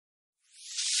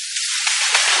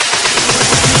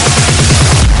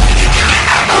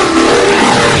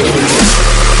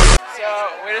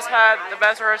the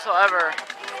best rehearsal ever.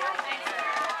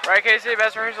 Right, Casey?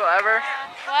 Best rehearsal ever?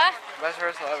 What? Best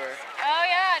rehearsal ever. Oh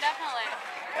yeah, definitely.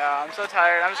 Yeah, I'm so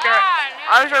tired. I'm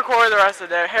just record the rest of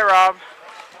the day. Hey, Rob.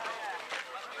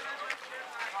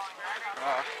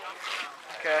 Oh,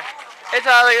 okay. Hey,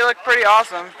 Tyler, you look pretty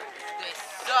awesome. It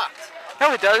sucked.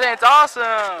 No, it doesn't. It's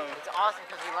awesome. It's awesome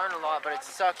because we learned a lot, but it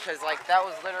sucked because like that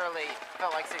was literally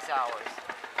felt like 6 hours.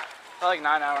 Felt like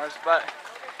 9 hours, but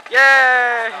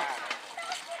yay!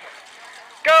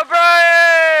 Go,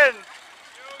 Brian!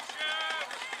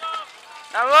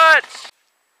 Not much.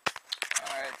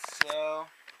 All right, so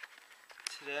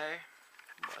today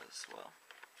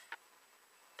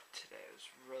was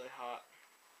really hot,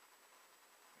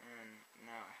 and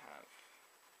now I have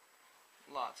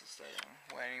lots of studying,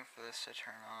 waiting for this to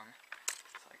turn on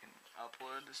so I can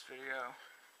upload this video.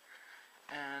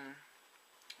 And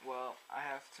well, I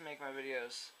have to make my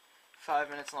videos 5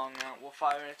 minutes long now. Well,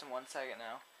 5 minutes and 1 second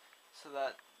now, so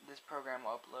that this program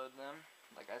will upload them,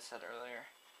 like I said earlier.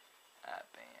 At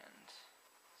band,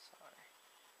 sorry.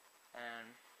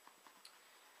 And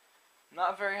I'm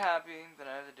not very happy that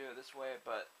I have to do it this way,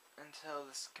 but until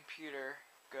this computer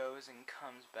goes and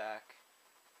comes back,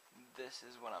 this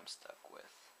is what I'm stuck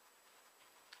with.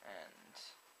 And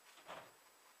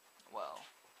well,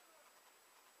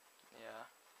 yeah,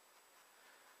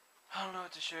 I don't know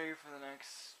what to show you for the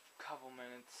next couple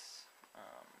minutes.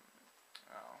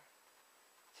 I'll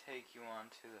take you on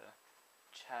to the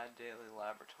ChadDaily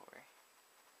laboratory,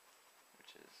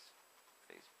 which is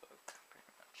Facebook, pretty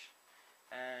much.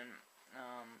 And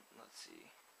let's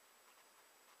see.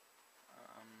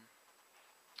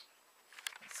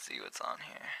 Let's see what's on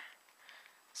here.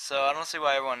 So I don't see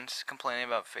why everyone's complaining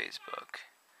about Facebook.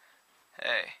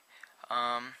 Hey,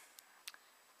 I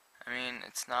mean,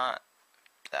 it's not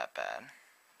that bad.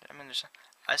 I mean,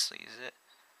 I still use it.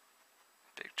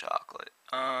 Big chocolate.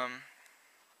 Let's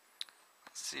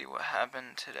see what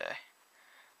happened today.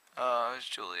 Oh, it was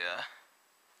Julia.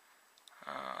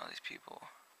 Oh, these people.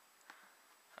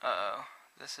 Uh-oh.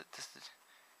 This is.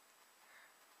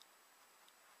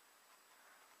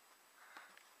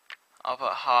 I'll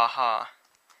put ha ha.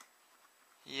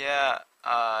 Yeah,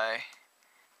 I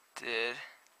did.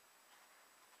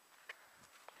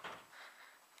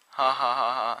 Ha ha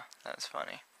ha ha. That's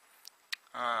funny.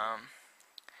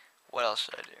 What else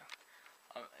should I do?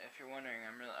 If you're wondering,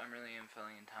 I'm really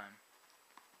filling in time.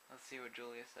 Let's see what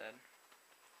Julia said.